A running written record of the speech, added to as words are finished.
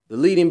The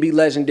Lead and Be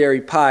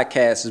Legendary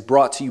podcast is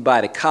brought to you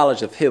by the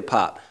College of Hip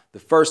Hop, the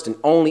first and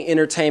only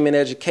entertainment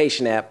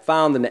education app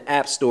found in the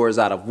app stores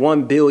out of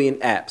 1 billion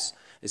apps.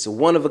 It's a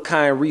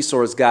one-of-a-kind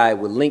resource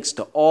guide with links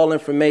to all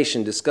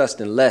information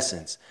discussed in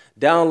lessons.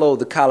 Download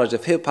the College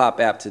of Hip Hop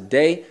app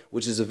today,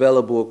 which is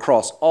available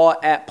across all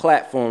app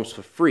platforms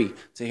for free,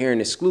 to hear an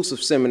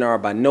exclusive seminar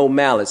by No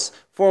Malice,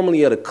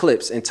 formerly of the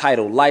Clips,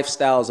 entitled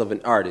Lifestyles of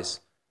an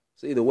Artist.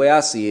 See, the way I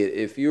see it,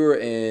 if you're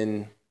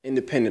an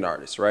independent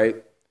artist, right?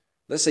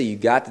 Let's say you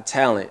got the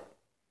talent,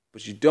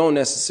 but you don't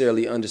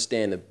necessarily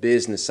understand the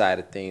business side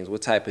of things,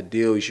 what type of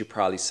deal you should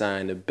probably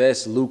sign, the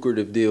best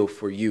lucrative deal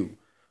for you.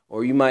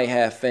 Or you might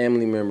have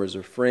family members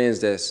or friends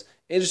that's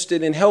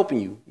interested in helping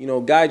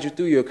you, guide you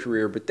through your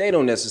career, but they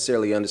don't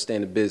necessarily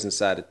understand the business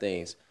side of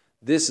things.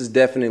 This is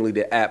definitely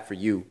the app for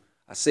you.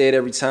 I say it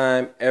every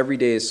time, every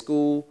day at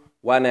school.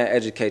 Why not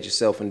educate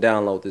yourself and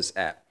download this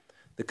app?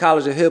 The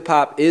College of Hip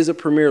Hop is a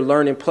premier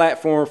learning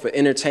platform for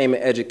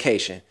entertainment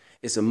education.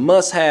 It's a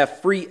must-have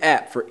free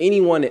app for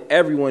anyone and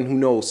everyone who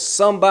knows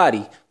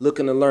somebody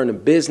looking to learn the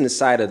business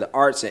side of the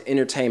arts and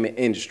entertainment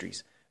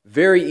industries.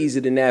 Very easy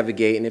to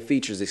navigate, and it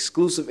features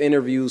exclusive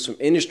interviews from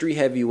industry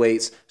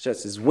heavyweights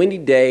such as Wendy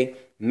Day,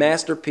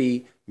 Master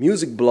P,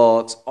 music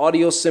blogs,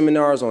 audio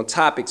seminars on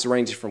topics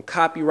ranging from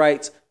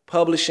copyrights,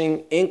 publishing,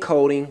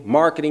 encoding,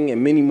 marketing,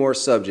 and many more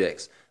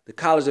subjects. The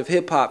College of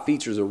Hip Hop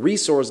features a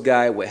resource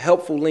guide with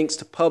helpful links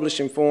to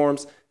publishing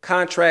forms,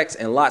 contracts,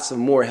 and lots of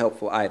more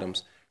helpful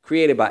items.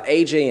 Created by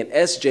AJ and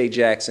SJ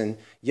Jackson,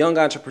 young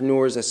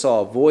entrepreneurs that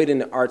saw a void in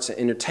the arts and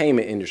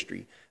entertainment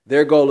industry.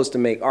 Their goal is to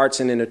make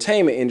arts and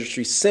entertainment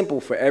industry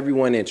simple for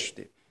everyone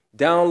interested.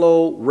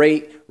 Download,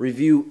 rate,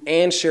 review,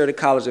 and share the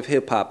College of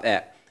Hip Hop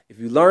app. If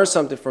you learn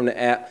something from the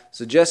app,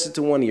 suggest it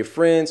to one of your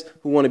friends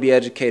who want to be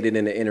educated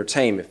in the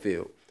entertainment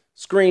field.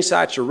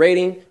 Screenshot your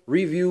rating,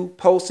 review,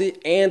 post it,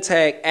 and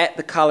tag at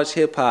the College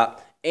Hip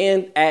Hop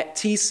and at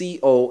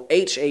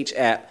TCOHH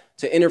app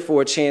to enter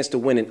for a chance to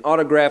win an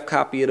autographed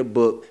copy of the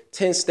book,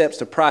 10 Steps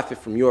to Profit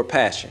from Your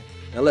Passion.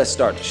 Now let's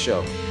start the show.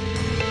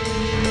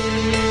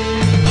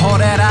 All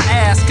that I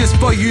ask is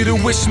for you to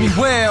wish me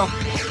well,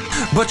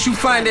 but you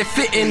find it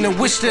fitting to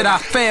wish that I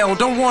fail.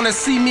 Don't wanna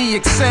see me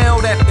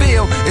excel, that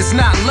feel is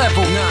not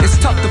level. It's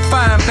tough to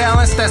find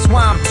balance, that's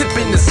why I'm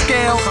tipping the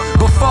scale.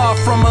 But far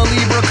from a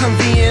Libra,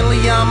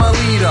 conveniently I'm a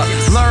leader.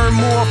 Learn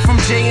more from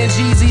J and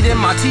Jeezy than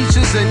my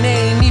teachers, and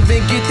they ain't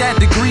even get that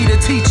degree to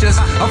teach us.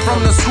 I'm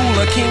from the school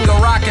of King of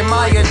Rock, and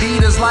my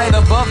Adidas light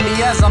above me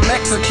as I'm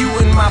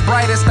executing my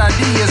brightest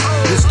ideas.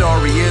 This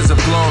story is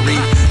of glory,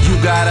 you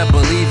gotta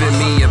believe in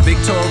me. A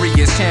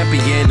victorious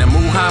champion, a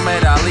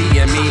Muhammad Ali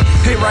and me.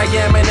 Here I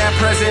am in that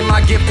present,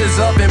 my gift is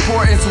of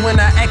importance when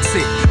I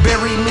exit.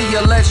 Bury me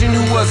a legend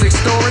who was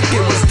historic,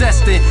 it was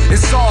destined.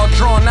 It's all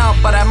drawn out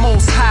by that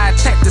most high.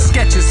 Check the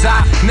sketches,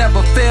 I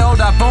never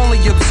failed, I've only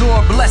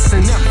absorbed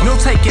lessons. No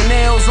taking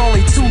L's,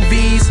 only 2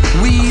 V's.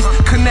 We've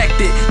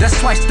connected, that's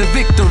twice the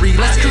victory.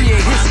 Let's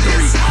create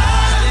history.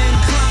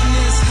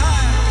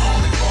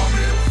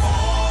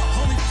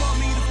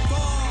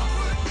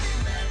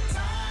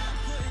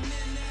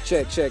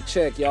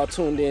 Check. Y'all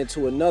tuned in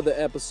to another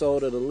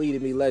episode of the Lead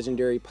and Be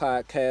Legendary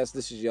podcast.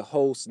 This is your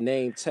host,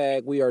 Name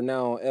Tag. We are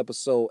now on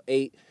episode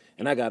 8,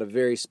 and I got a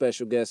very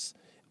special guest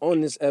on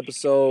this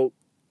episode.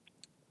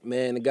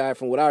 Man, the guy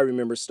from what I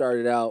remember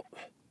started out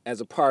as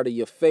a part of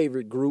your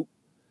favorite group,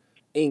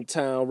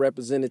 Inktown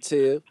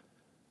representative,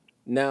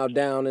 now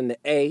down in the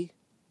A.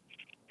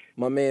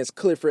 My man's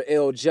Clifford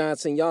L.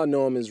 Johnson. Y'all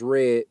know him as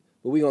Red,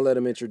 but we gonna let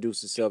him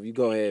introduce himself. You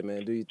go ahead,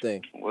 man. Do your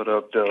thing. What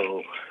up,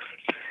 though?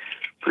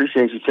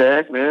 Appreciate you,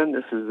 Tag, man.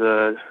 This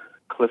is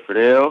Clifford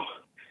L.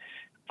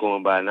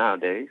 going by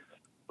nowadays.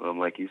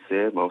 Like you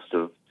said, most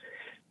of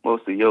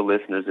your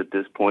listeners at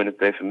this point, if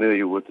they're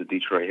familiar with the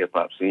Detroit hip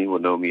hop scene, will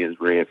know me as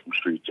Red from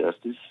Street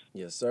Justice.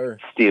 Yes, sir.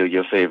 Still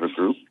your favorite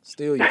group.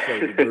 Still your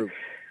favorite group.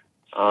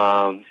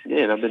 And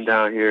I've been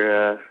down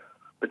here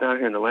in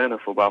Atlanta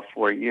for about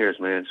 4 years,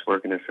 man, just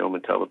working in film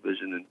and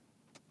television,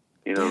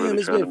 and Damn,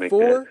 really trying to make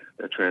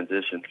that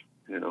transition.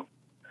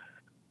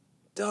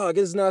 Dog,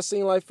 it's not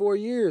seemed like 4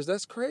 years.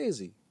 That's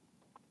crazy.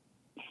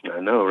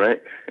 I know,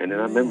 right? And then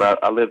I remember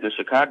I lived in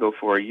Chicago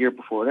for a year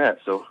before that,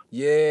 so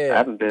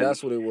yeah,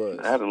 that's what it was.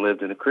 I haven't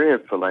lived in a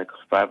crib for like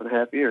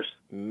 5.5 years.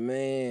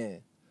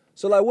 Man.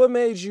 So, what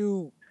made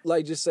you,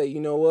 just say, you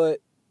know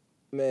what,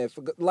 man,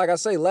 like I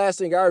say, last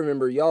thing I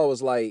remember, y'all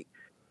was what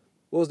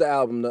was the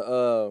album?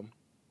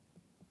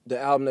 The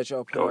album that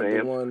y'all put on,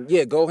 the one,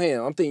 Go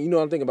Ham. I'm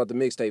thinking about the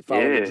mixtape,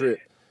 Follow the Drip.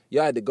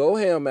 Y'all had the Go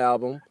Ham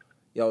album.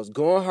 Y'all was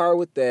going hard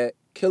with that,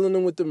 killing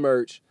them with the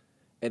merch,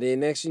 and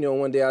then next,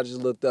 one day I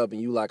just looked up and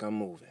you I'm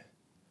moving.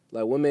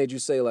 What made you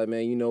say,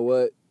 man, you know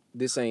what,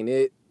 this ain't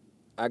it.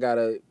 I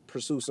gotta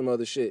pursue some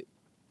other shit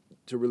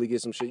to really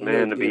get some shit.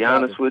 Man, to be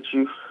honest with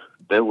you,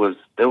 there was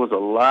a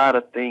lot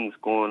of things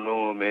going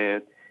on,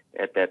 man,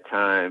 at that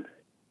time,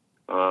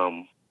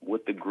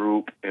 with the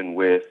group and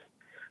with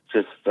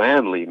just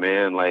family,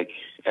 man.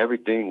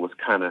 Everything was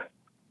kind of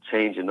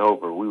changing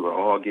over. We were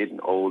all getting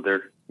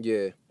older.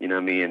 Yeah. You know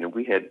what I mean? And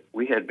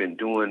we had been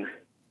doing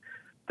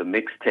the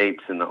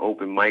mixtapes and the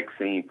open mic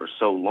scene for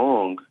so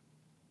long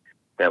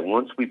that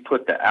once we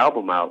put the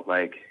album out,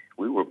 like,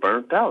 we were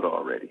burnt out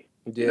already.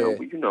 Yeah.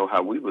 You know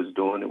how we was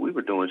doing it. We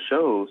were doing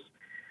shows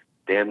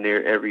damn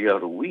near every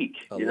other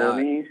week. You know what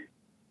I mean?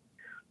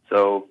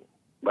 So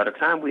by the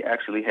time we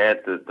actually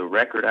had the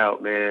record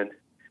out, man,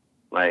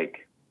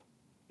 like,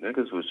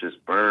 niggas was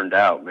just burned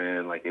out,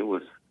 man. Like, it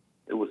was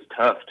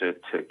tough to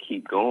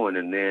keep going.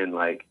 And then,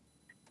 like,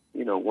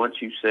 you know,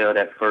 once you sell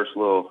that first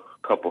little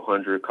couple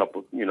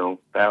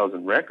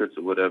thousand records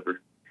or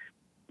whatever,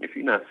 if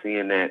you're not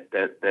seeing that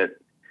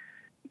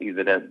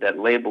either that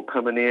label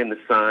coming in to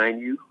sign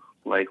you,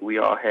 like we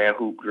all had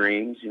hoop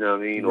dreams, you know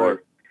what I mean? Right.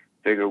 Or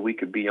figure we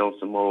could be on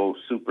some old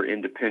super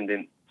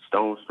independent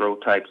stone's throw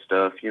type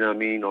stuff, you know what I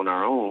mean, on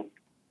our own.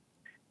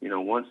 You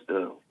know, once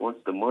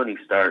the money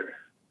start,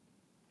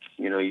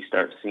 you know, you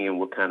start seeing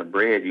what kind of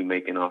bread you're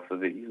making off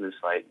of it. You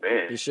just like,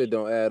 man, this shit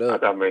don't add up. I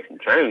gotta make some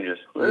changes.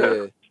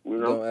 Yeah, you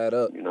know, don't add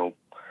up. You know,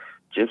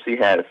 Gypsy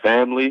had a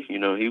family. You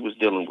know, he was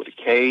dealing with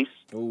a case.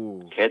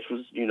 Ooh. Catch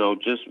was, you know,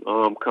 just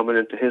coming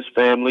into his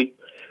family.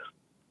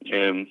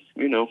 And,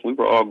 you know, we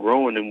were all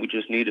growing and we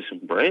just needed some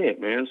bread,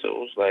 man. So it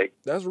was like,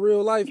 that's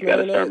real life, you man.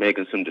 got to start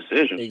making some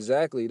decisions.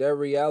 Exactly. That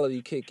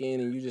reality kick in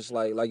and you just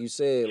like you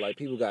said, like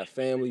people got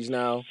families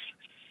now.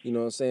 You know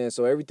what I'm saying?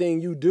 So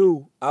everything you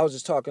do, I was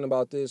just talking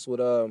about this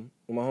with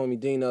my homie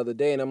Dean the other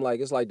day, and I'm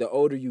like, it's like the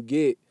older you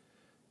get,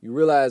 you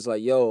realize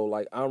like, yo,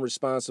 like I'm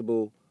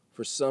responsible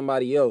for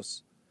somebody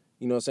else.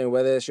 You know what I'm saying?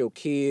 Whether it's your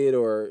kid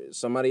or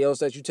somebody else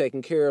that you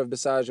taking care of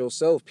besides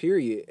yourself,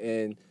 period.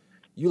 And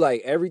you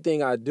like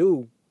everything I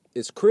do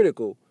is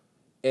critical,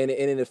 and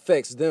it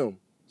affects them.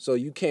 So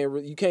you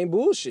can't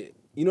bullshit.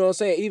 You know what I'm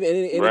saying? Even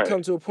and Right. it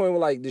comes to a point where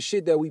like the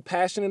shit that we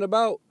passionate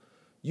about,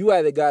 you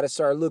either got to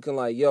start looking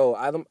like, yo,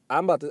 I'm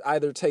about to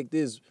either take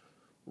this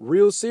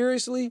real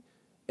seriously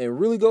and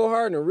really go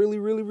hard and really,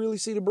 really, really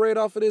see the bread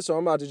off of this, or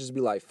I'm about to just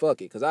be like,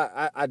 fuck it. Because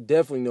I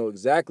definitely know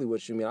exactly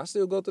what you mean. I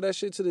still go through that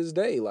shit to this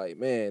day. Like,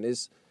 man,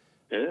 it's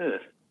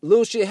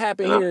little shit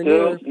happen here and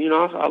there. You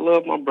know, I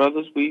love my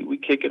brothers. We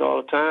kick it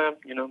all the time.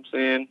 You know what I'm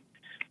saying?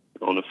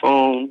 On the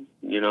phone,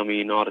 you know what I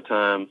mean? All the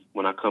time.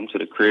 When I come to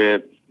the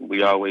crib,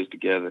 we always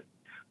together.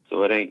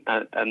 So it ain't,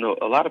 I know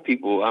a lot of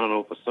people, I don't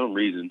know, for some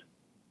reason,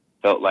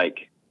 felt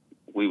like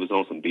we was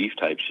on some beef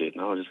type shit.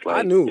 And I was just like,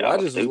 I knew. I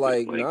just was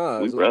like,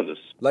 nah. we brothers.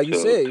 Like you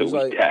said, it was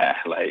like, die.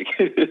 Like,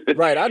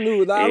 right, I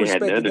knew. I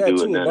respected that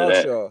too about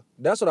that. y'all.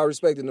 That's what I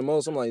respected the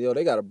most. I'm like, yo,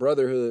 they got a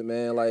brotherhood,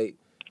 man. Like,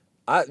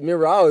 I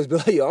always be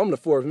like, yo, I'm the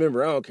fourth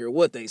member. I don't care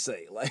what they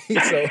say. Like,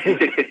 so,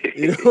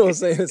 you know what I'm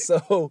saying?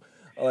 So,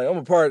 like, I'm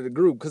a part of the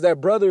group. Because that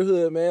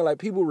brotherhood, man, like,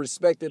 people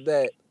respected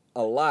that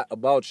a lot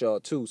about y'all,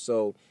 too.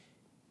 So,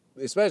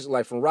 especially,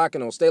 like, from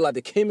rocking on stage, like,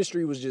 the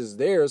chemistry was just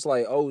there. It's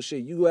like, oh,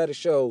 shit, you had a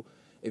show.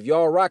 If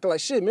y'all rocking, like,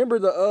 shit, remember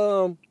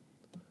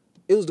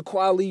it was the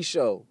Kweli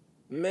show.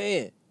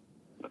 Man,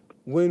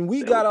 when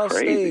we got off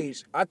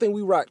stage, I think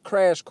we rocked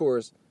Crash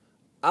Course.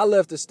 I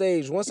left the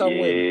stage. Once I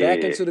went back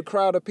into the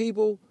crowd of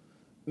people,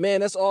 man,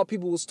 that's all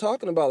people was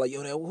talking about. Like,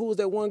 yo, who was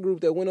that one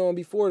group that went on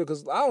before?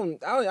 Because I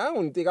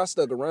don't think I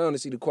stuck around to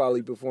see the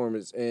Kweli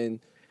performance.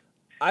 And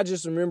I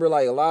just remember,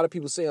 like, a lot of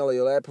people saying, like,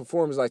 yo, that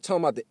performance, like,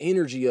 talking about the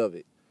energy of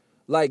it.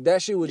 Like,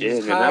 that shit was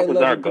just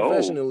high-level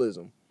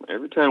professionalism.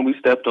 Every time we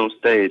stepped on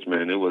stage,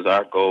 man, it was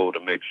our goal to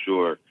make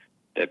sure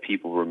that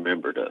people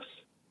remembered us.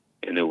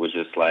 And it was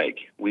just like,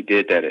 we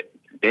did that at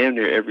damn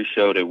near every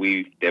show that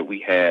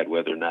we had,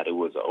 whether or not it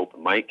was an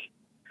open mic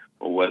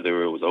or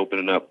whether it was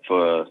opening up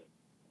for,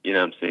 you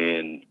know what I'm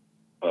saying,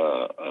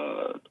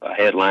 a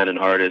headlining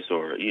artist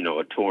or, you know,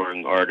 a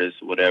touring artist,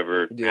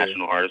 whatever,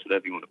 national artist,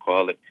 whatever you want to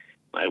call it.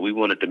 Like, we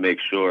wanted to make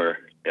sure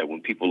that when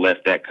people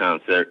left that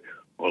concert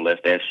or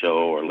left that show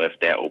or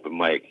left that open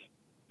mic,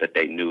 that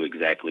they knew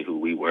exactly who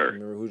we were.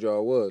 Remember who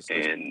y'all was.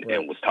 And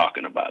was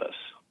talking about us.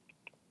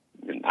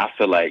 And I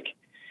feel like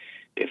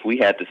if we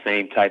had the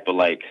same type of,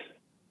 like,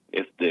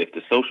 if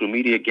the social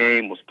media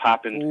game was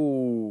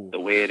popping the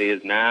way it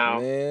is now,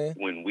 man,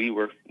 when we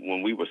were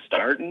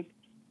starting,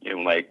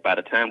 and like by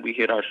the time we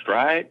hit our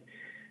stride,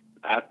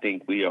 I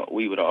think we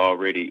would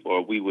already,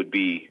 or we would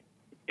be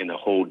in a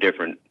whole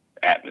different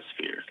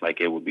atmosphere. Like,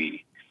 it would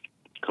be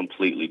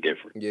completely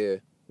different. Yeah.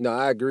 No,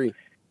 I agree.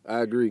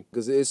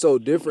 Because it's so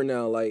different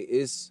now. Like,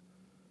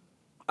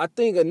 I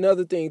think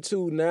another thing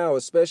too now,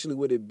 especially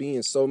with it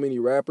being so many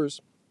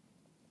rappers,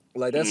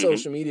 like that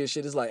social media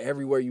shit is like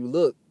everywhere you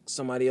look,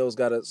 somebody else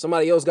got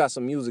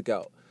some music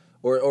out.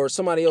 Or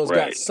somebody else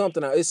got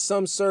something out. It's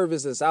some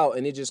service that's out,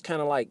 and it just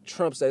kind of like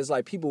trumps that. It's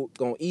like people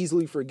gonna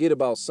easily forget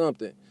about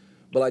something.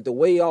 But like the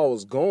way y'all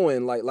was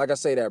going, like I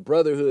say, that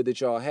brotherhood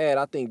that y'all had,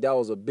 I think that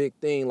was a big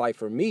thing. Like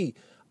for me,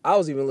 I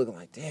was even looking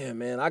like, damn,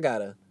 man,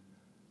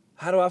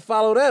 how do I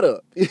follow that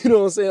up? You know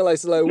what I'm saying? Like,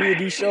 so like we would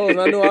do shows, and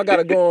I know I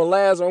gotta go on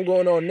last, or I'm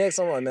going on next.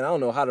 I'm like, man, I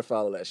don't know how to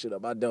follow that shit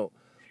up. I don't.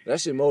 That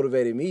shit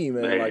motivated me,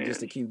 man, like just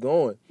to keep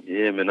going.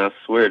 Yeah, man, I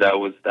swear that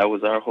was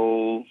our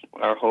whole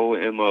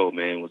MO,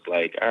 man, was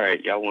like, all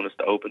right, y'all want us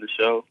to open the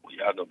show? Well,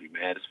 y'all gonna be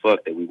mad as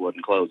fuck that we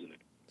wasn't closing it.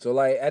 So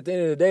like at the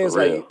end of the day, it's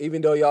like,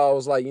 even though y'all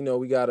was like, you know,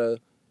 we gotta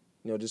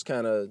just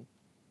kind of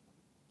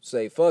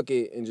say fuck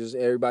it and just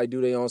everybody do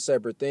their own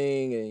separate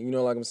thing, and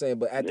like I'm saying.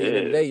 But at the end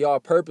of the day, y'all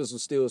purpose will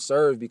still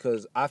serve,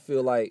 because I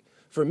feel like,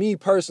 for me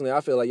personally,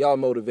 I feel like y'all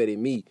motivated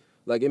me.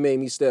 Like, it made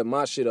me step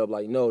my shit up.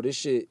 Like, no, this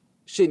shit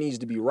needs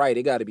to be right.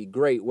 It got to be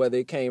great, whether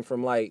it came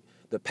from like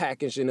the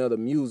packaging of the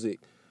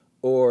music,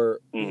 or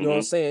you know what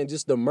I'm saying,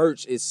 just the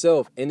merch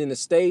itself, and then the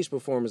stage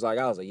performance. Like,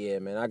 I was like, yeah,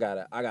 man, I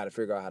gotta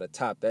figure out how to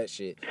top that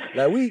shit.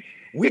 Like,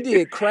 we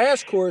did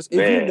Crash Course, if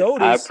Man, you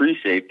notice. I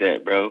appreciate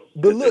that, bro.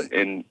 But look,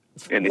 and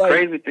the like,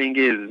 crazy thing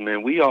is,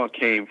 man, we all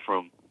came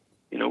from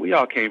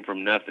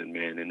nothing,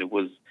 man. And it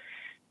was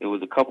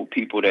a couple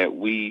people that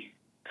we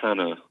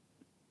kind of,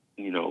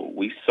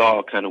 we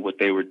saw kind of what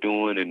they were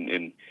doing,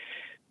 and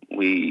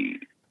we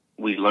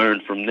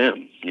learned from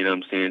them. You know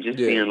what I'm saying? Just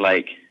seeing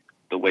like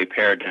the way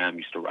Paradigm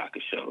used to rock a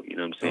show. You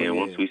know what I'm saying?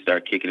 Once we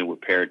start kicking it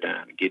with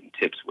Paradigm and getting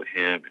tips with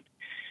him,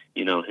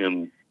 and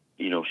him,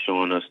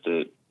 showing us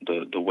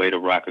the way to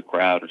rock a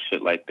crowd and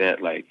shit like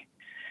that, like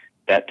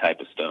that type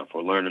of stuff,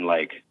 or learning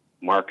like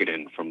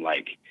marketing from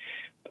like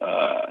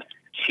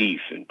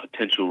Chief and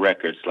Potential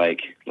Records,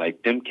 like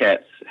them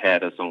cats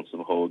had us on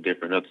some whole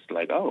different ups.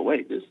 Like, oh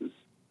wait, this is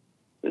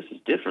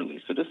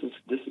differently. So this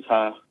is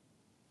how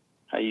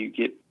you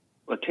get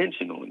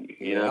attention on you.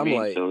 You know what I mean?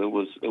 Like, so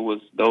it was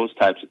those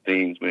types of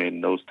things,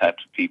 man. Those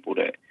types of people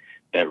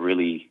that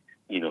really,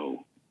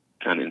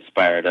 kind of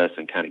inspired us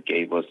and kind of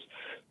gave us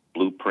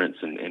blueprints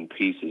and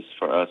pieces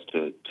for us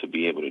to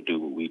be able to do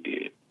what we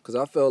did. Because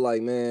I felt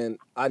like, man,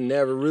 I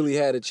never really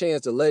had a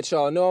chance to let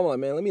y'all know. I'm like,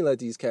 man, let me let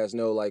these cats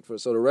know, like,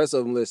 so the rest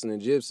of them listening,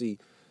 Gypsy,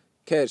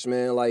 Catch,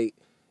 man, like,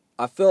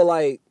 I feel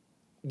like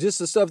just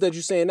the stuff that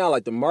you're saying now,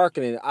 like the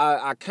marketing,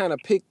 I kind of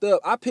picked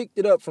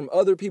it up from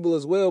other people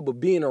as well, but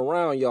being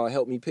around y'all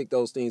helped me pick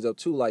those things up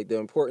too, like the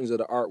importance of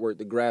the artwork,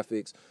 the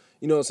graphics,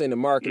 you know what I'm saying, the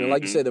marketing,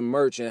 like you said, the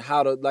merch, and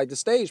how to, like, the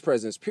stage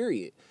presence,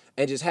 period.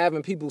 And just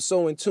having people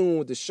so in tune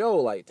with the show,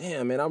 like,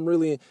 damn, man, I'm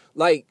really,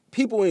 like,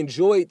 people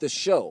enjoyed the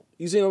show.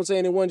 You see what I'm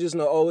saying? It wasn't just,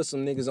 it's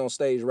some niggas on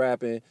stage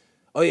rapping.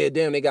 Oh, yeah,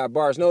 damn, they got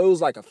bars. No, it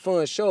was like a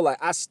fun show. Like,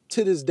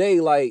 to this day,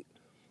 like,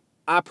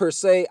 I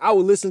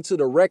would listen to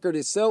the record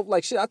itself.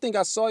 Like, shit, I think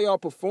I saw y'all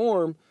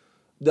perform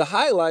the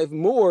High Life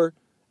more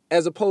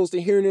as opposed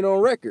to hearing it on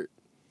record.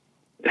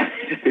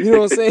 You know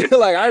what I'm saying?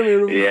 Like, I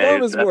remember the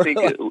performance more. I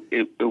think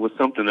it was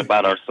something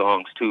about our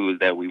songs, too, is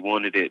that we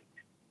wanted it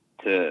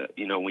to,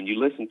 when you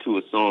listen to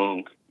a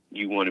song,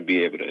 you want to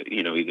be able to,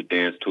 either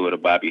dance to it or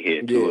bob your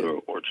head to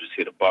it, or just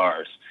hit the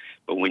bars.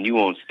 But when you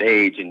on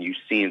stage and you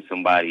seeing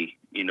somebody,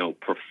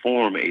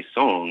 perform a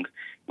song,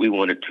 we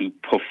wanted to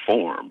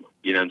perform.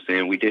 You know what I'm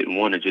saying? We didn't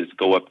want to just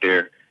go up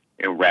there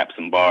and rap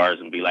some bars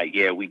and be like,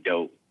 yeah, we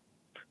dope,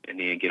 and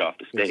then get off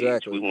the stage.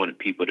 Exactly. We wanted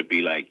people to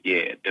be like,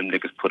 yeah, them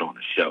niggas put on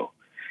a show.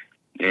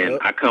 And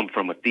I come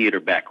from a theater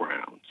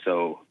background,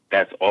 so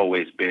that's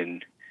always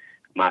been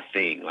my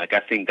thing. Like, I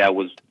think that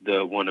was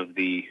one of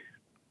the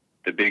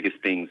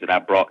biggest things that I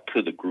brought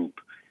to the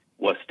group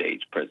was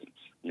stage presence.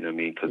 You know what I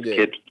mean? Because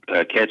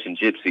Catch and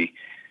Gypsy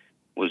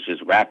was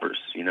just rappers.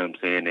 You know what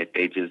I'm saying? That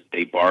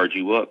they barred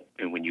you up,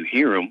 and when you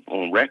hear them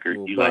on record,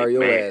 you like,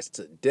 your man, ass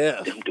to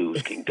death. Them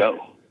dudes can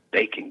go.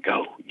 They can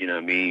go. You know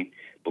what I mean?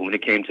 But when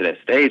it came to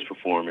that stage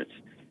performance,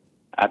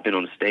 I've been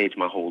on the stage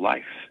my whole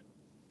life.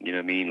 You know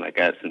what I mean? Like,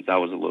 since I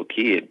was a little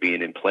kid,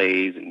 being in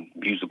plays and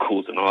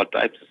musicals and all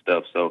types of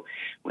stuff. So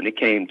when it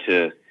came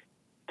to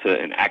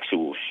an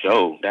actual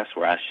show, that's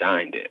where I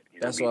shined at.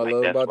 That's what I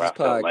love about this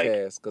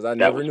podcast, because I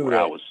never knew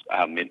that.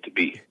 I meant to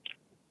be.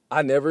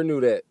 I never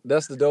knew that.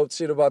 That's the dope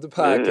shit about the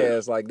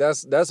podcast. Yeah. Like,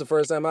 that's the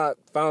first time I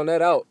found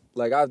that out.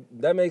 Like,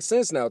 that makes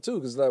sense now too,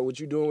 because like what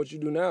you do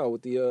now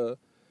with the you know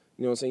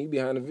what I'm saying,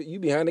 you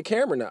behind the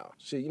camera now.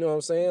 Shit, you know what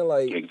I'm saying?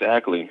 Like,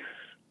 exactly.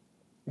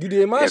 You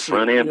did my shit.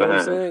 Front and behind. What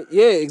I'm saying?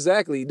 Yeah,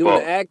 exactly. Doing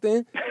the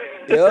acting.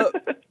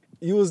 Yep.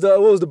 You was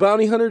what was the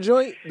bounty hunter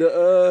joint?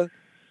 What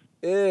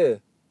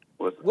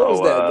was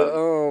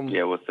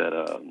that? What's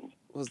that?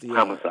 What's the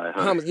Homicide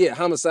Hunter?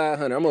 Homicide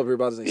Hunter. I'm over here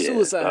about to say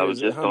Suicide Hunter. I was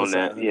just on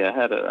that. Hunter. Yeah,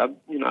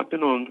 I've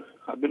been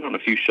on a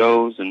few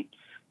shows, and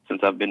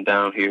since I've been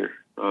down here,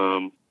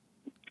 was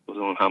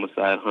on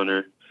Homicide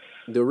Hunter.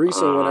 The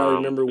recent one I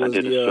remember was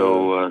I did a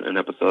show, an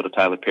episode of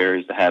Tyler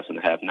Perry's The Haves and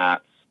the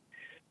Have-Nots.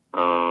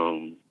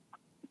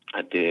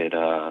 I did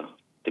the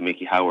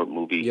Mickey Howard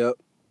movie. Yep.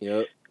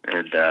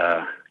 And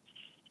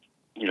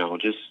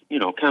just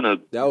kind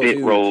of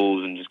bit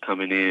roles and just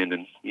coming in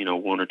and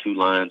one or two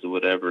lines or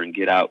whatever and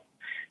get out.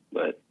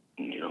 But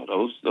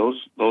those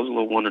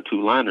little one or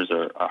two liners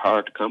are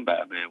hard to come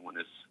by, man. When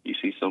you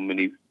see so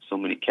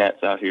many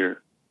cats out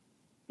here,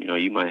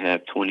 you might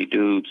have 20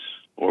 dudes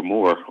or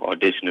more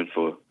auditioning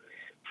for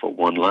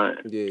one line.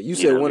 Yeah, you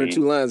said one or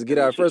two lines to Get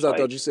Out. At first, I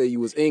thought you said you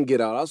was in Get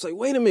Out. I was like,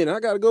 wait a minute,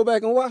 I got to go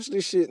back and watch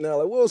this shit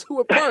now. Like,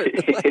 who apart?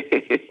 like,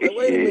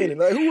 wait a minute,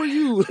 like, who are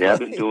you? Yeah, I've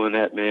been doing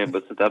that, man.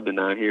 But since I've been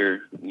out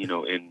here,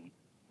 and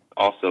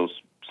also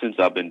since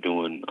I've been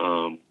doing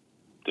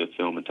the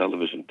film and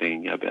television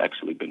thing, I've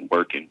actually been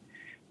working,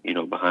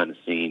 behind the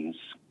scenes,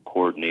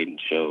 coordinating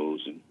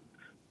shows and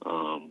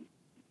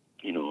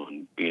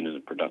and being in the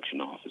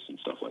production office and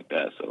stuff like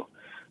that. So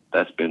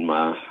that's been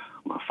my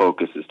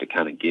focus, is to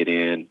kind of get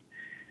in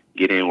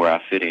where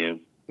I fit in.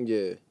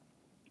 Yeah.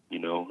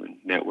 And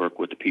network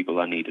with the people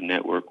I need to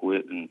network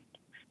with, and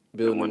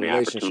Building when the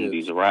relationships.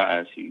 opportunities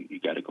arise, you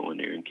got to go in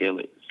there and kill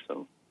it.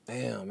 So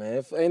damn,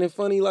 man, ain't it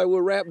funny like what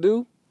rap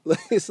do?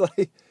 It's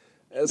like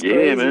that's yeah,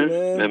 crazy,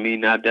 man. I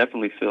mean, I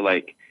definitely feel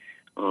like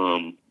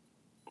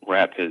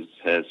rap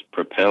has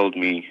propelled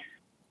me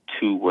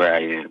to where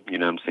I am. You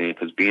know what I'm saying?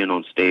 Because being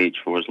on stage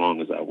for as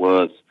long as I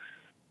was,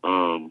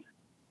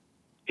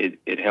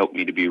 it helped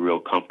me to be real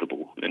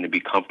comfortable, and to be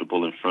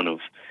comfortable in front of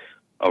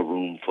a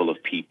room full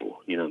of people.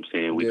 You know what I'm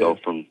saying? We go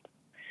from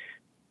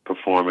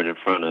performing in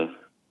front of,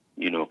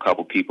 a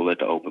couple people at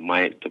the open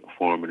mic to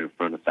performing in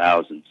front of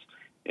thousands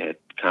at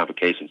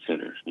convocation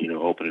centers,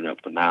 opening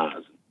up for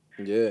Nas.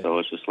 Yeah. So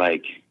it's just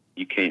like,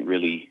 you can't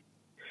really,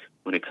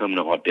 when it comes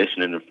to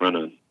auditioning in front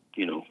of,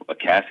 a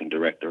casting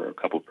director or a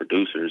couple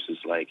producers,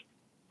 it's like,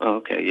 oh,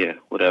 okay, yeah,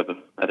 whatever.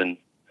 I done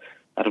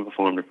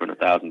performed in front of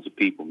thousands of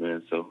people,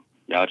 man. So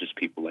y'all just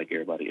people like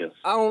everybody else.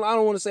 I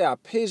don't want to say I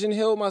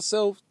pigeonholed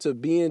myself to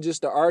being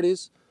just an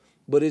artist,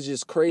 but it's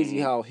just crazy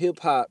how hip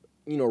hop,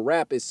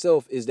 rap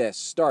itself is that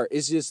start.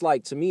 It's just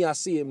like, to me, I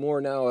see it more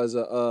now as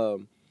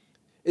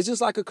it's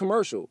just like a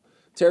commercial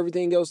to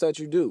everything else that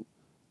you do.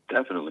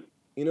 Definitely.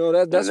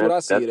 That's what I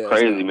see it as. That's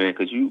crazy, now. man.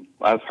 Because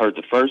I've heard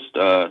the first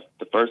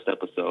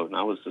episode, and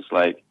I was just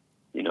like,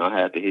 I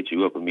had to hit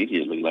you up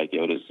immediately, like,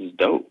 yo, this is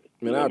dope.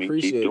 Man, I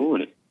appreciate keep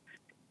doing it.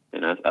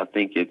 And I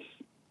think it's,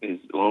 as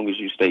long as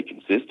you stay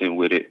consistent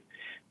with it,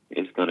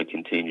 it's going to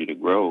continue to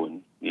grow.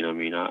 And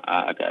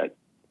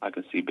I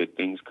can see big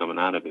things coming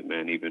out of it,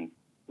 man. Even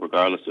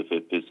regardless if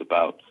it's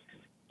about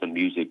the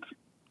music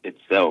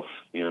itself,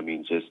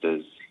 just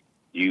as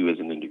you as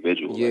an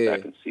individual, like,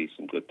 I can see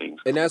some good things.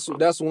 And that's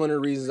one of the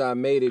reasons I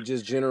made it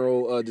just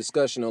general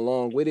discussion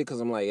along with it, because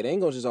I'm like, it ain't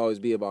gonna just always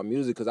be about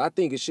music, because I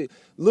think it's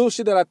little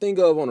shit that I think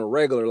of on a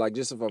regular, like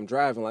just if I'm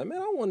driving, like,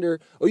 man, I wonder,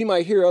 or you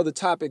might hear other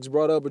topics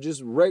brought up, or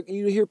just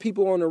you hear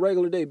people on a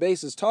regular day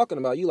basis talking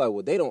about, you like,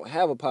 well, they don't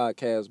have a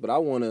podcast, but I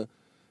want to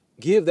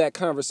give that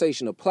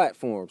conversation a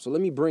platform, so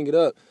let me bring it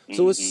up.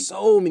 So it's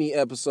so many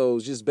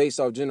episodes just based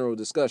off general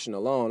discussion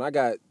alone. I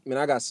got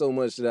so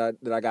much that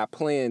I got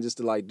planned just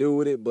to like do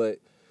with it, but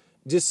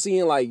just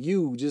seeing like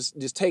you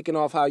just taking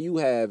off how you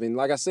have, and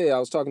like I said, I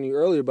was talking to you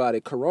earlier about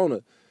it,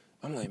 Corona.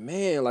 I'm like,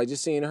 man, like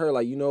just seeing her,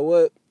 like, you know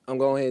what? I'm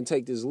going ahead and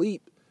take this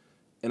leap,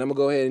 and I'm gonna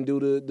go ahead and do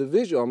the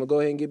visual. I'm gonna go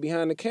ahead and get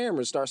behind the camera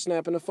and start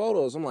snapping the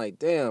photos. I'm like,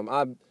 damn,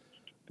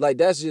 like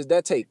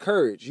that take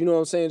courage. You know what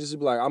I'm saying? Just to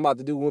be like, I'm about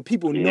to do, when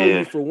people know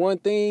you for one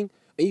thing,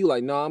 and you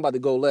like, no, I'm about to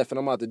go left and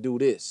I'm about to do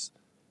this.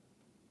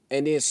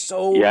 And then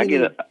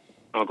many.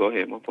 Oh, go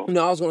ahead, my fault.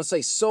 No, I was gonna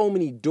say so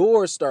many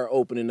doors start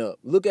opening up.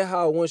 Look at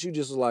how once you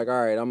just was like,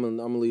 all right, I'm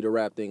gonna leave the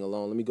rap thing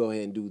alone. Let me go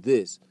ahead and do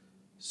this.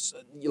 So,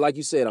 like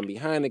you said, I'm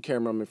behind the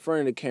camera, I'm in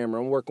front of the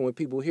camera, I'm working with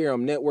people here,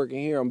 I'm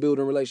networking here, I'm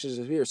building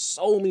relationships here.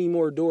 So many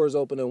more doors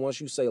opening once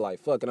you say like,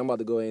 fuck it, I'm about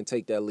to go ahead and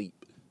take that leap.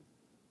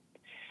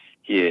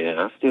 Yeah,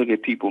 I still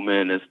get people,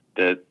 man,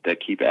 that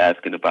keep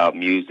asking about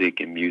music,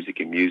 and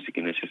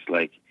it's just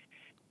like,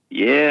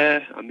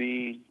 yeah, I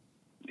mean,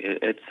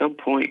 at some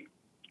point,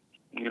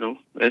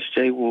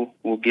 SJ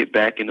will get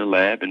back in the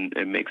lab and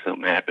make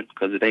something happen,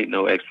 because it ain't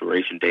no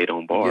expiration date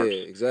on bars.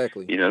 Yeah,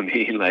 exactly. You know what I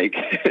mean? Like,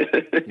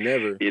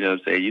 never. You know what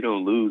I'm saying? You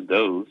don't lose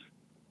those.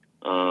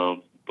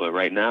 But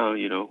right now,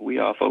 we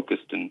are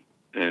focused,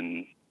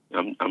 and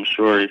I'm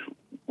sure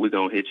we're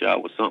gonna hit you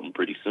out with something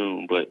pretty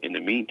soon. But in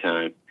the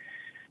meantime,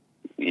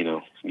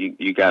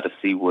 you got to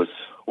see what's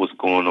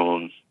going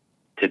on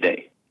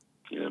today.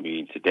 You know what I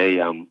mean? Today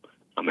I'm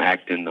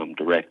acting, I'm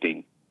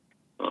directing,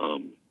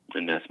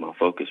 and that's my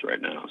focus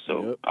right now.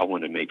 So I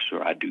want to make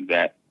sure I do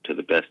that to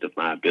the best of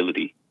my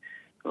ability.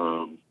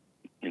 And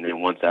then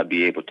once I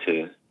be able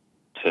to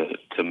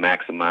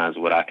maximize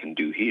what I can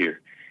do here,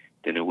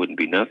 then it wouldn't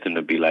be nothing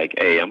to be like,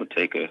 hey, I'm gonna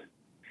take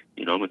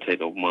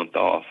a month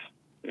off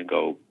and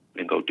go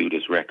do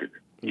this record.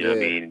 You know what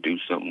I mean?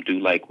 Do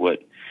like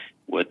what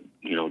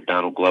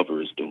Donald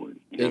Glover is doing.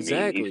 You know what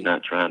I mean? He's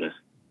not trying to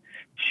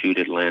shoot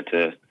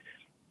Atlanta,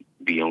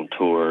 be on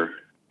tour,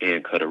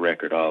 and cut a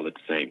record all at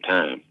the same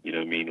time. You know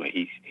what I mean? Like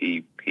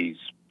he's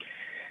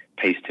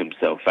paced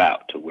himself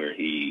out to where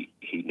he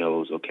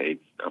knows, okay,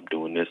 I'm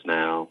doing this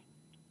now.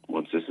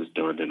 Once this is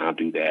done, then I'll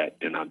do that,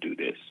 then I'll do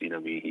this. You know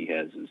what I mean? He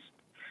has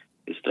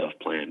his stuff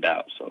planned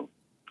out. So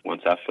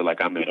once I feel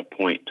like I'm at a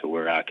point to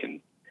where I can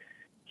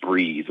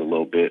breathe a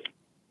little bit,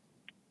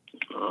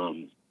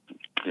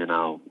 then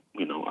I'll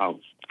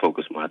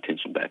focus my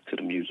attention back to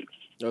the music.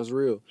 That's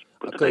real.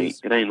 But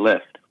it ain't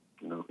left.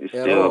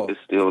 It's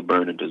still a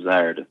burning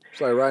desire to.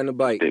 It's like riding a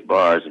bike, spit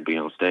bars and be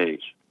on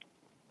stage.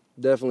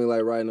 Definitely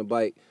like riding a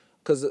bike,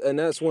 and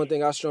that's one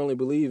thing I strongly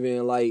believe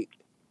in. Like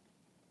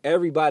I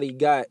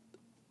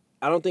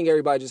don't think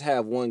everybody just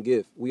have one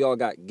gift. We all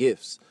got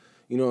gifts.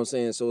 You know what I'm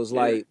saying? So it's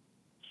like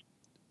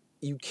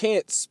you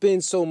can't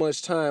spend so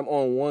much time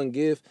on one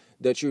gift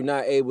that you're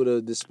not able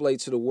to display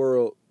to the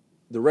world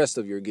the rest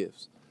of your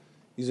gifts.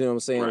 You see what I'm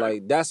saying? Right.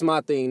 Like, that's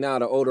my thing now.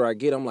 The older I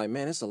get, I'm like,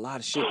 man, it's a lot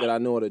of shit that I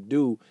know how to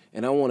do,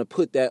 and I want to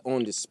put that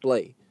on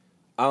display.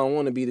 I don't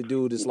want to be the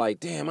dude that's like,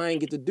 damn, I ain't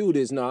get to do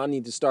this. No, I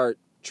need to start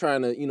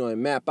trying to,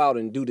 and map out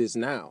and do this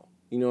now.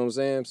 You know what I'm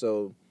saying?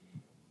 So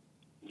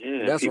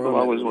Yeah, that's where people I'm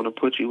at always with want it. to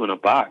put you in a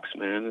box,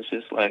 man. It's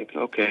just like,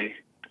 okay,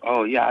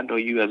 oh yeah, I know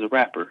you as a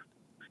rapper.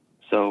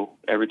 So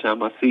every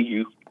time I see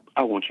you,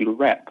 I want you to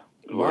rap.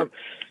 My, Or,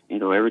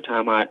 every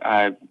time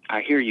I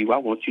hear you, I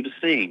want you to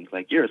sing.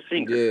 Like, you're a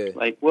singer. yeah,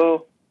 Like,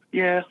 well,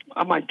 yeah,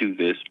 I might do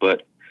this,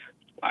 but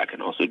I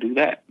can also do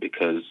that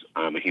because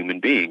I'm a human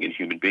being, and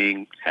human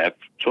beings have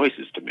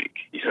choices to make.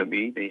 You know what I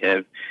mean? They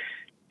have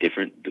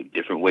different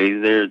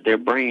ways their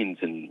brains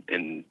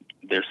and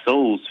their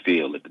souls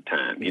feel at the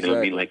time. You know what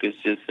I mean? exactly. Like,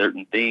 it's just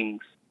certain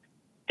things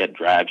that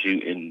drives you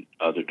in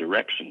other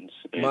directions.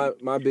 And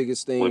My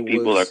biggest when thing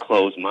people are was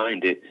closed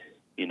minded,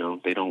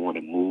 they don't want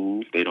to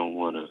move, they don't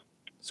want to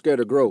scared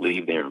of growth.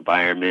 leave their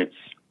environments,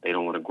 they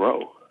don't want to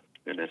grow.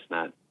 And that's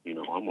not,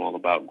 I'm all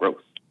about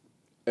growth.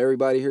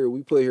 Everybody here,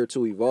 we put here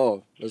to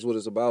evolve. That's what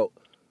it's about.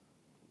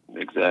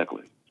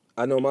 Exactly.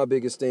 I know my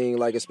biggest thing,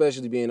 like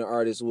especially being an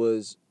artist,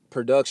 was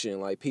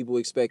production. Like people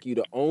expect you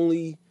to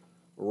only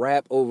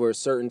rap over a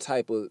certain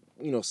type of,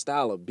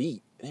 style of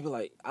beat. And they be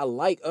like, I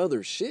like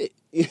other shit.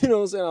 You know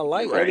what I'm saying? I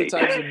like other Right.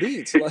 types of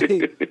beats.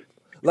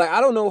 Like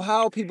I don't know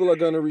how people are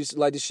gonna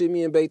like the shit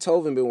me and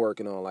Beethoven been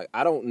working on. Like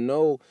I don't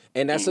know,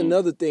 and that's Hmm.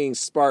 another thing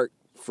sparked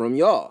from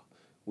y'all.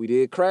 We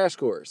did Crash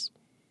Course.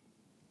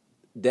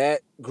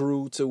 That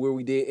grew to where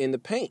we did In the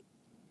Paint.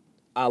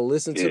 I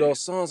listened to Yeah. those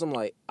songs. I'm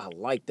like, I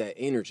like that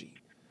energy.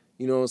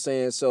 You know what I'm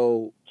saying?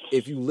 So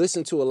if you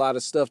listen to a lot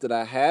of stuff that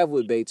I have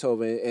with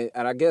Beethoven,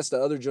 and I guess the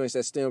other joints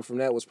that stem from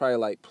that was probably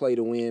like Play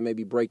to Win,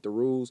 maybe Break the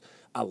Rules.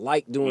 I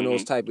like doing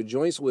those Hmm. type of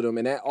joints with him,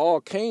 and that all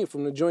came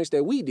from the joints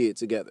that we did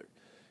together.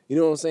 You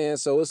know what I'm saying?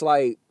 So it's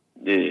like,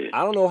 Yeah.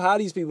 I don't know how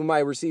these people might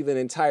receive an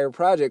entire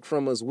project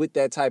from us with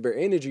that type of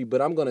energy,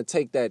 but I'm going to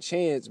take that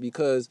chance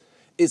because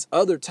it's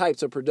other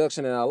types of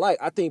production that I like.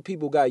 I think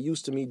people got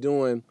used to me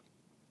doing,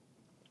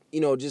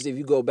 just if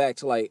you go back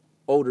to like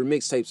older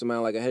mixtapes of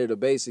mine, like Ahead of the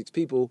Basics,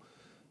 people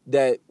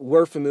that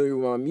were familiar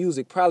with my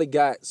music probably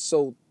got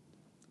so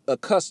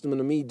accustomed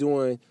to me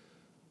doing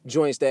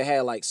joints that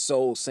had like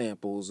soul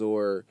samples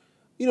or,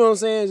 you know what I'm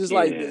saying? Just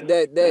like Yeah. that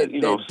That, that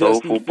that dusty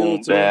soulful feel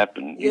boom to them. bap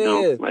and,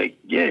 Yeah. like,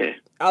 yeah.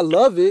 I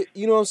love it,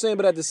 you know what I'm saying?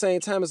 But at the same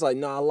time, it's like,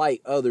 no, I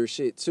like other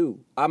shit too.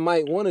 I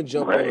might want to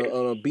jump on Right.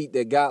 a beat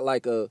that got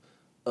like a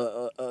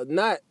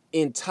not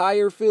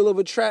entire feel of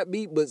a trap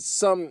beat, but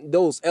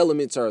those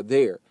elements are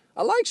there.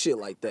 I like shit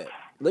like that.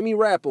 Let me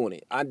rap on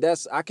it. I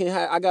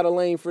got a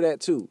lane for that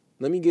too.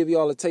 Let me give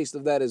y'all a taste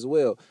of that as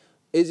well.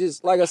 It's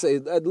just like I say.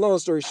 Long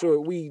story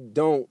short, we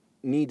don't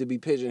need to be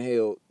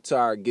pigeonholed to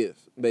our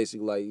gift.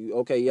 Basically, like,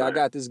 okay, yeah, I Right.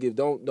 got this gift.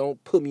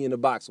 Don't put me in a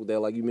box with that,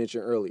 like you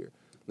mentioned earlier.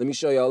 Let me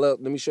show y'all.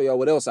 Let me show y'all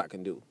what else I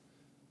can do.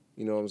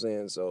 You know what I'm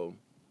saying? So,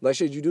 like,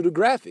 shit, you do the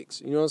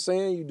graphics. You know what I'm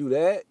saying? You do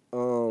that.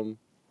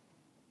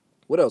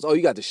 What else? Oh,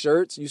 you got the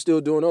shirts. You still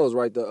doing those,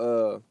 right?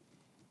 The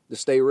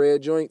Stay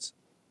Red joints.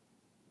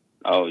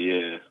 Oh,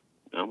 yeah.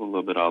 I'm a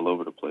little bit all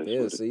over the place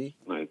Yeah. with it. See,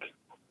 Like,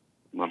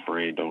 my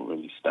brain don't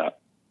really stop.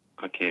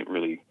 I can't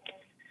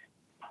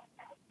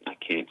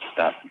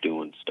stop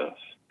doing stuff.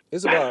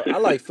 it's about. I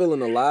like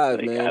feeling alive,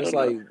 Like, man. I It's don't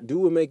know. like do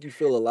what make you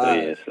feel So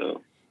yeah, alive.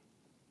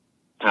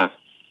 huh?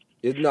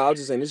 No, I was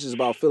just saying this is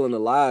about feeling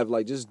alive.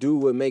 Like just do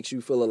what makes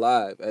you feel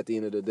alive. At the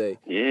end of the day.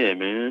 Yeah,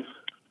 man.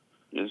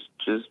 Just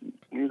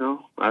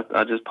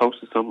I just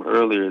posted something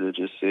earlier that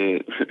just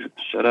said,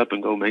 "Shut up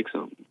and go make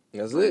something."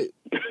 That's Like,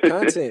 it.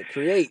 Content.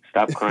 Create.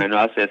 stop crying. No,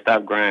 I said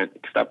stop crying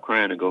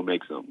and go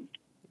make something.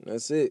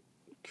 That's it.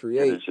 And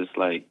Create. it's just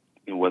like,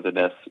 whether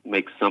that's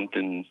make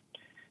something,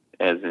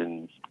 as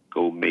in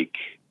go make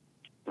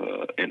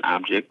an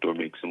object or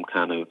make some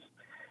kind of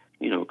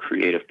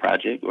creative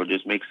project, or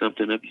just make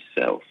something of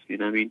yourself. You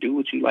know what I mean? Do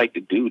what you like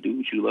to do. Do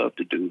what you love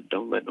to do.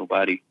 Don't let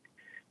nobody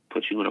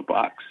put you in a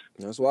box.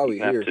 That's why we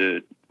You have here.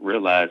 to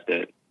realize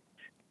that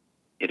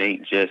it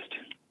ain't just,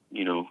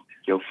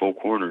 your four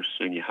corners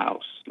in your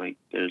house. Like,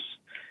 there's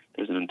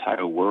an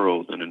entire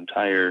world, an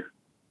entire,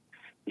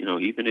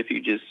 even if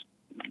you just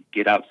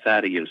get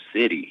outside of your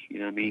city, you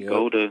know what I mean? Yep.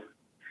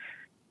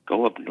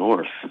 Go up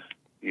north,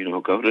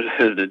 go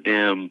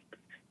to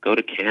go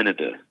to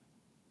Canada,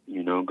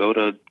 go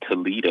to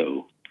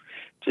Toledo.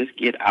 Just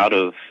get out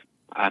of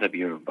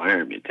your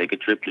environment. Take a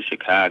trip to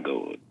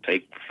Chicago.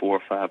 Take 4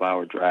 or 5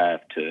 hour drive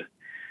to,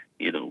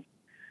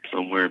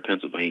 somewhere in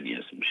Pennsylvania,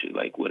 some shit.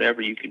 Like,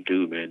 whatever you can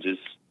do, man.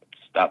 Just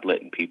stop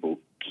letting people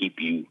keep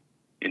you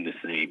in the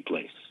same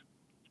place.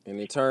 And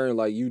in turn,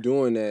 like you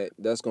doing that,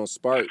 that's gonna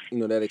spark,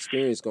 that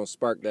experience gonna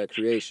spark that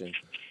creation.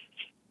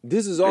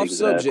 This is off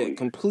subject Exactly.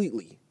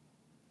 completely.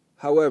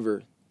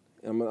 However,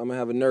 I'm gonna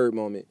have a nerd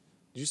moment.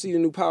 Did you see the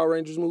new Power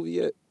Rangers movie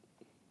yet?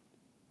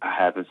 I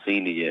haven't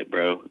seen it yet,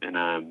 bro, and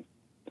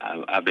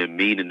I've been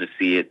meaning to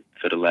see it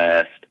for the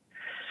last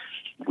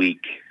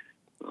week,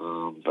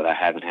 but I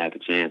haven't had the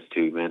chance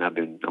to. Man,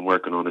 I'm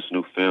working on this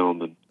new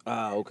film, and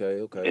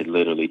Okay. it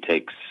literally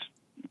takes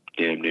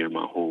damn near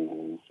my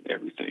whole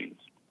everything.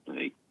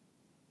 Like,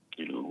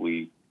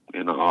 we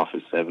in the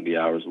office 70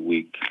 hours a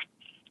week.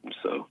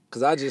 So,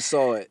 because I just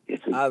saw it.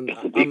 It's a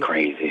bit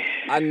crazy.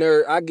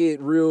 I get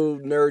real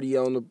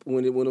nerdy on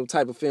when them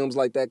type of films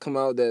like that come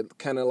out that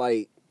kind of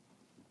like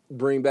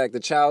bring back the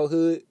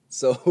childhood.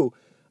 So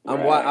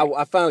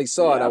I finally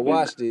saw it. I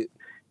watched it.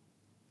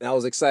 And I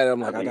was excited.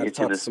 I'm like, I got to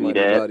talk to somebody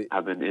about it.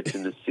 I've been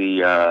itching to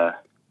see.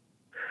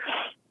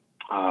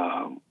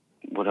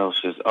 What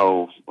else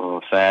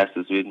Fast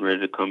is getting ready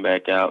to come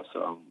back out,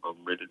 so I'm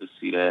ready to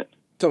see that.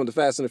 Talking about the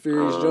Fast and the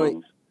Furious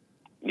joint.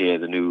 Yeah,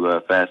 the new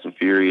Fast and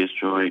Furious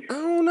joint. I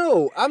don't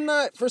know.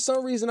 For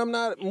some reason, I'm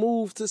not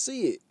moved to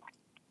see it.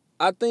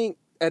 I think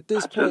at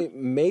this point,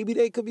 maybe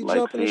they could be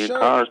jumping the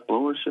shark. Cars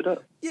blowing shit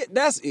up. Yeah,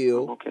 that's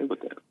ill. I'm okay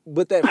with that.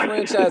 But that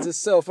franchise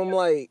itself, I'm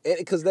like,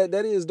 because that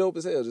is dope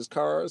as hell. Just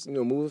cars,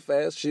 moving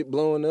fast, shit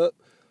blowing up.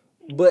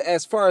 But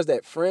as far as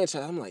that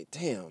franchise, I'm like,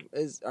 damn,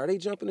 are they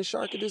jumping the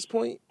shark at this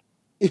point?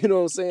 You know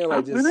what I'm saying?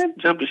 Like, they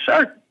jumped the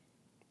shark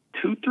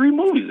 2-3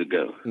 movies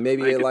ago.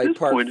 Maybe at this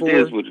part point, 4. It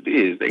is what it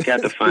is. They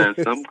got to find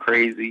some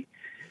crazy.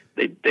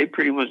 They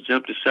pretty much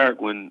jumped the shark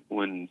when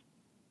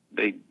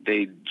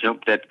they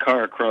jumped that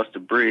car across the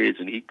bridge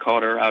and he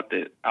caught her out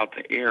the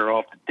air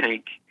off the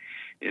tank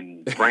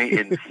and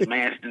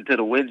smashed into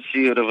the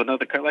windshield of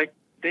another car. Like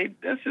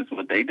that's just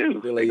what they do.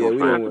 They're like, they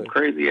find some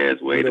crazy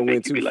ass way to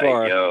make you be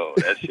far. Like, yo,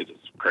 that shit is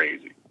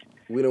crazy.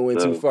 We don't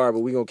went too far, but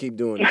we gonna keep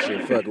doing this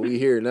shit. Fuck it, we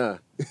here now.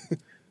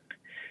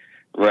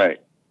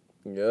 Right.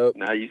 Yep.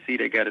 Now you see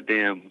they got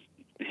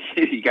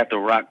you got the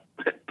Rock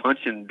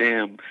punching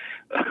damn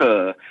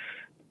what's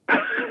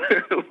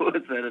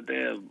that, a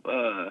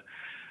damn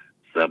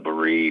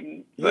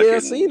submarine? Yeah, I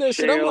seen that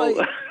shit. I'm like,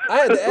 I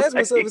had to ask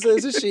myself,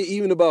 is this shit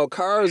even about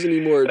cars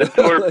anymore? A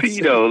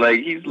torpedo,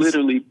 like he's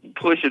literally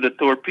pushing a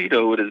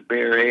torpedo with his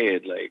bare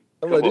head. Like,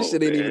 I'm like, this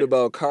shit ain't even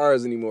about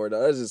cars anymore.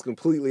 Though. That's just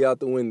completely out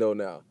the window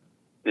now.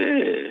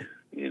 Yeah,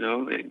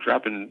 and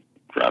dropping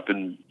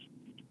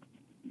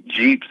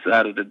jeeps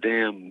out of the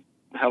damn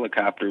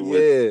helicopter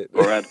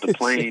or out of the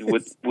plane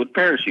with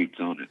parachutes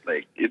on it.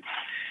 Like it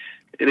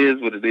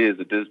is what it is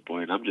at this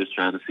point. I'm just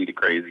trying to see the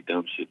crazy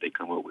dumb shit they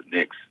come up with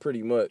next.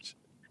 Pretty much.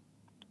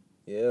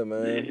 Yeah,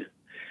 man. Yeah.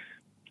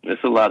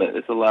 It's a lot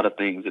of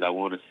things that I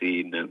want to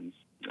see, and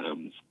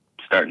I'm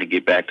starting to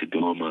get back to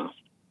doing my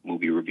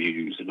movie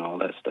reviews and all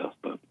that stuff.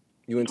 But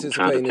you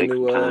anticipating a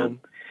new time,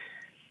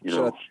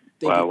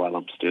 while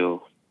I'm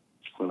still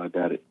I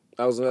got it.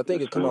 I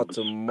think it come out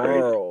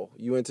tomorrow.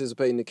 Crazy. You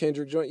anticipating the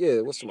Kendrick joint?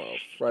 Yeah, what's tomorrow?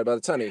 Right, by the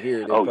time they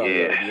hear it, they'll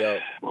probably already be out.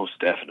 Most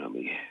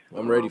definitely.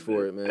 I'm ready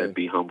for it, man. That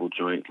Be Humble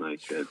joint,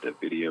 like that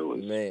video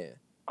was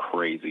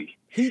crazy.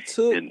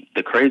 And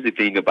the crazy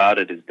thing about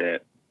it is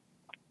that,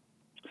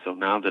 so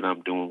now that I'm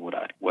doing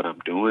what I'm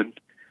doing,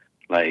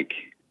 like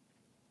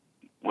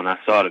when I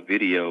saw the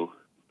video,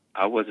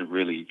 I wasn't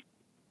really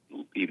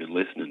even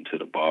listening to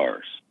the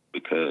bars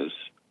because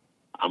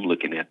I'm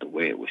looking at the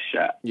way it was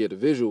shot. Yeah, the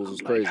visuals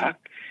was crazy.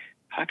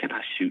 How can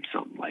I shoot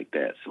something like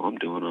that? So I'm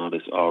doing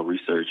all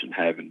research and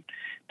having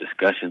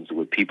discussions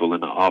with people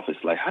in the office.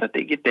 Like, how did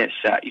they get that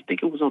shot? You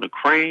think it was on a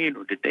crane,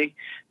 or did they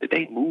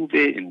move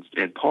it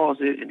and pause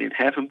it and then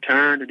have him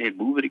turn and then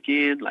move it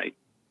again? Like,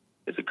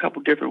 there's a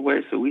couple different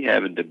ways. So we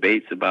having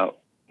debates about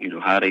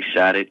how they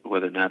shot it,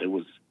 whether or not it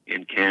was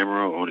in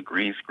camera or on a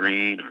green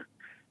screen or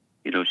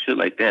shit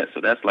like that.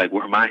 So that's like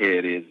where my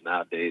head is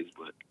nowadays,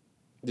 but.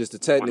 Just the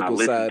technical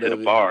side of it. When I listen to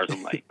the bars,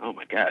 I'm like, oh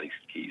my God,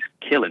 he's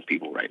killing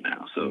people right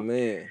now. So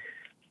man,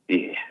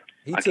 yeah,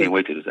 I can't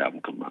wait till this album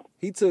come out.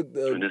 He took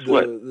a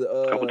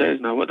couple days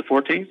now. What, the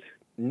 14th?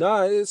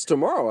 Nah, it's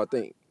tomorrow. I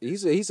think he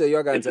said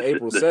y'all got into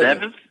April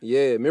 7th.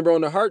 Yeah, remember on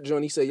the Heart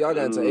joint, he said y'all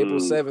got into April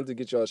 7th to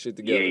get y'all shit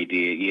together. Yeah, he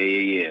did.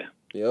 Yeah.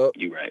 Yep,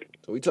 you right.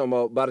 So we talking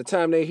about by the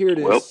time they hear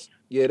this,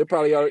 it'll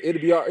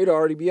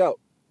already be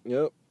out.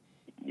 Yep.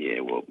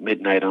 Yeah, well,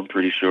 midnight. I'm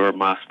pretty sure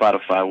my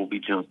Spotify will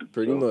be jumping.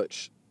 Pretty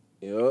much.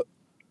 Yep.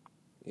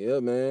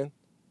 Yeah, man.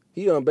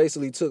 He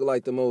basically took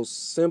like the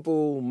most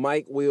simple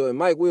Mike Will, and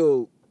Mike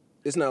Will,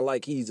 it's not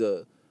like he's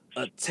a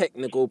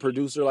technical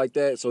producer like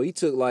that. So he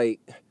took like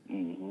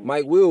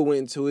Mike Will went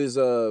into his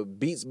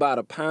Beats by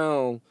the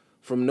Pound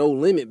from No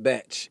Limit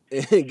batch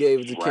and gave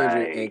it to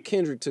Kendrick, and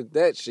Kendrick took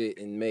that shit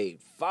and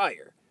made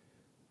fire.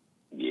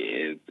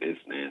 Yeah,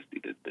 it's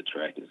nasty. The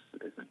track is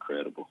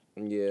incredible.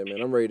 Yeah, man,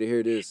 I'm ready to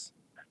hear this.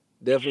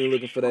 Definitely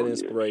looking for that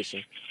inspiration.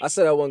 Yeah. I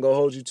said I wasn't gonna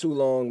hold you too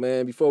long,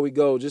 man. Before we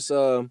go, just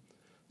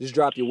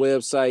drop your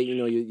website,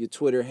 your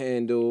Twitter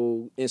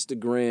handle,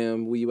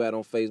 Instagram, where you at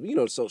on Facebook,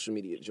 the social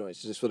media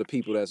joints, just for the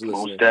people that's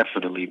listening. Most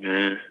definitely,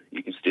 man.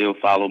 You can still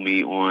follow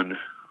me on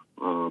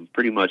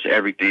pretty much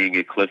everything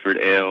at Clifford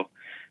L.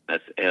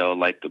 That's L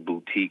like the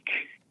boutique,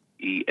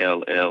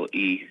 ELLE.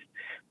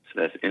 So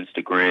that's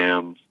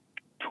Instagram,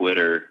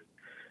 Twitter.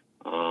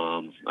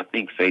 I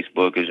think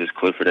Facebook is just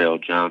Clifford L.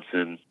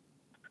 Johnson.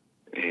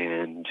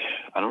 And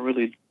I don't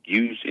really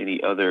use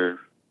any other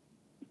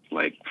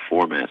like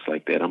formats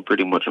like that. I'm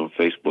pretty much on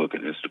Facebook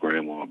and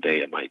Instagram all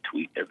day. I might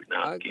tweet every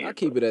now and again. I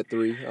keep it at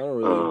 3. I don't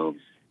really.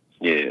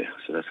 Yeah,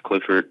 so that's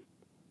Clifford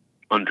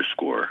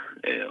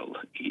 _LELLE.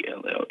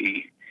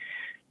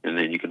 And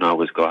then you can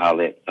always go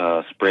holler at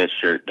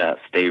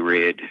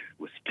spreadshirt.stayred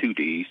with 2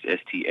 D's,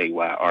 STAYREDD.com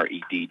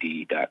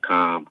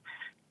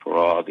for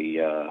all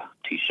the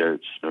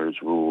T-shirts,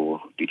 Nerds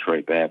Rule,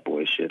 Detroit Bad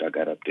Boy shit I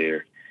got up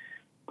there.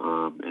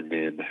 And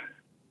then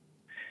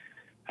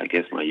I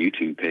guess my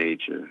YouTube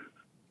page.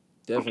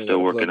 Definitely I'm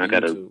still working. I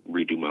got YouTube. to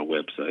redo my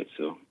website,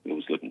 so it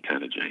was looking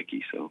kind of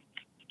janky. So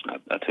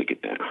I took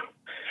it down.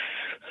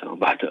 So I'm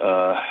about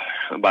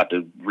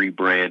to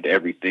rebrand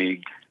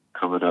everything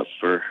coming up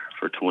for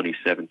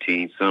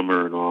 2017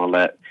 summer and all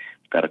that.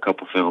 Got a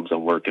couple films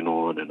I'm working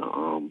on and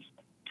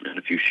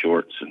a few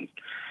shorts and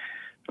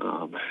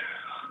a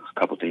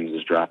couple things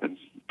is dropping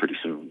pretty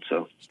soon.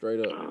 So straight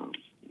up,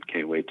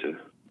 can't wait to.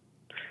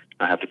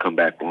 I have to come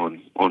back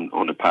on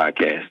the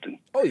podcast and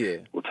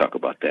we'll talk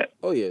about that.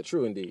 Oh yeah,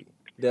 true indeed.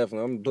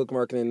 Definitely. I'm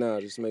bookmarking it now.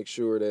 Just make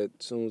sure that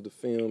as soon as the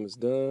film is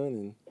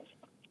done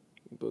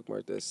and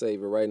bookmark that,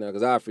 save it right now,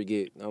 because I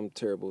forget. I'm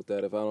terrible with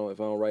that. If I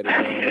don't write it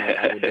down,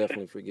 I will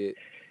definitely forget.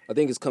 I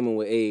think it's coming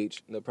with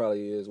age. That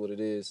probably is what it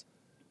is.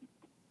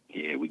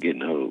 Yeah, we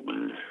getting old,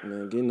 man.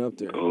 Man, getting up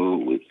there.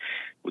 Old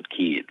with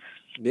kids.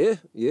 Yeah.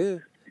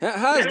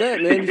 How's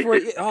that, man?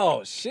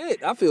 Oh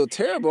shit, I feel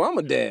terrible. I'm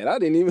a dad. I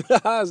didn't even.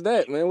 How's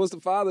that, man? What's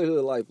the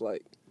fatherhood life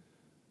like?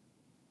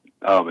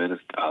 Oh man,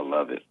 I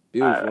love it.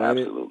 Beautiful, I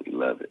absolutely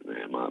love it,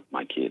 man.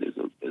 My kid is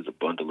a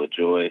bundle of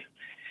joy.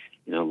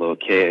 You know, little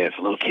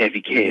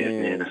Kevy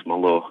Kev, man. That's my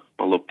little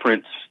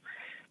prince,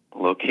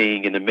 my little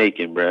king in the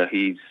making, bro.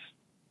 He's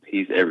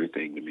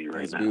everything to me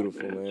right now. That's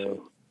beautiful, man.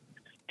 So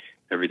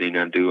everything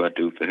I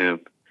do for him.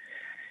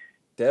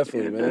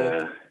 Definitely,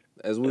 man.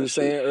 As we were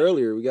saying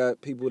earlier, we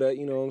got people that,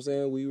 you know what I'm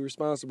saying, we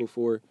responsible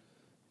for.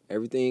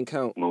 Everything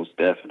count. Most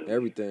definitely.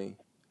 Everything.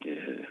 Yeah.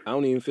 I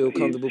don't even feel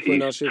comfortable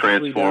putting out shit for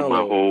free download. Transformed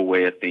my whole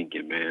way of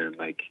thinking, man.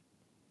 Like,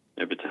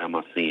 every time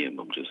I see him,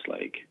 I'm just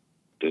like,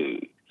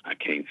 dude, I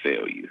can't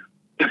fail you.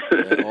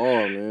 At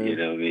all, man. You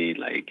know what I mean?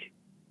 Like,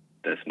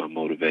 that's my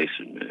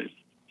motivation, man.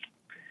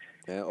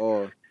 At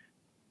all.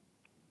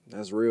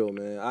 That's real,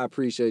 man. I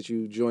appreciate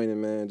you joining,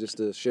 man, just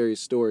to share your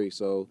story.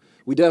 So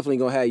we definitely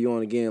going to have you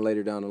on again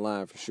later down the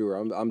line for sure.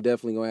 I'm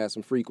definitely going to have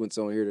some frequents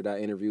on here that I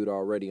interviewed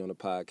already on the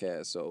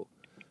podcast. So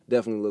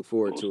definitely look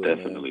forward to it,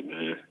 definitely,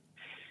 man.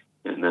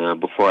 And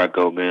before I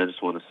go, man, I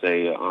just want to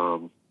say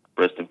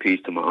rest in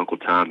peace to my Uncle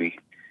Tommy.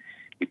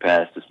 He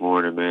passed this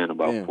morning, man,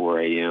 about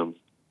 4 a.m.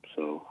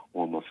 So I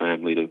want my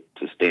family to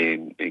stay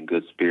in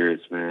good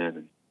spirits, man.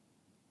 And,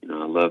 you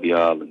know, I love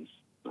y'all, and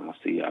I'll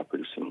see y'all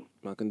pretty soon.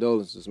 My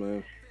condolences,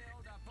 man.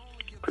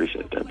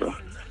 Appreciate that, bro.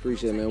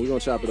 Appreciate it, man. We're going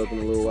to chop it up in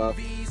a little while.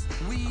 Yes,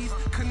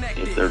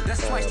 sir.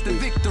 That's twice the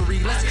victory.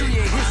 Let's create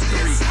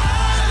history.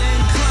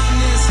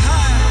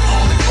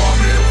 Only for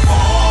me to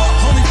fall.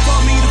 Only for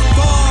me to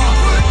fall.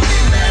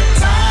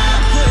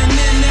 Putting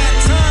in that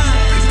time.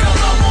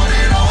 Because I want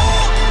it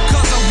all.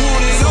 Cause I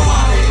want it all.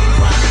 I've been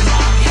grinding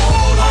my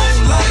whole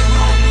life.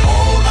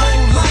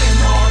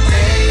 All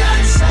day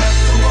I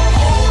slept through a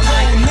whole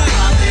night.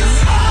 I'm this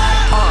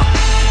high.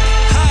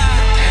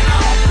 And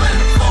I don't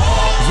plan to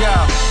fall.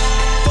 Yeah.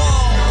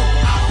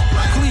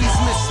 Please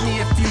miss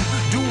me if you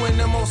doing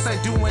the most I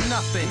doing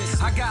nothing.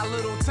 I got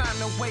little time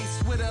to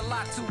waste with a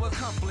lot to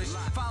accomplish.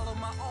 Follow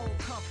my own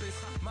compass,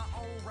 my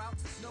own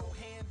routes, no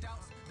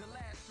handouts.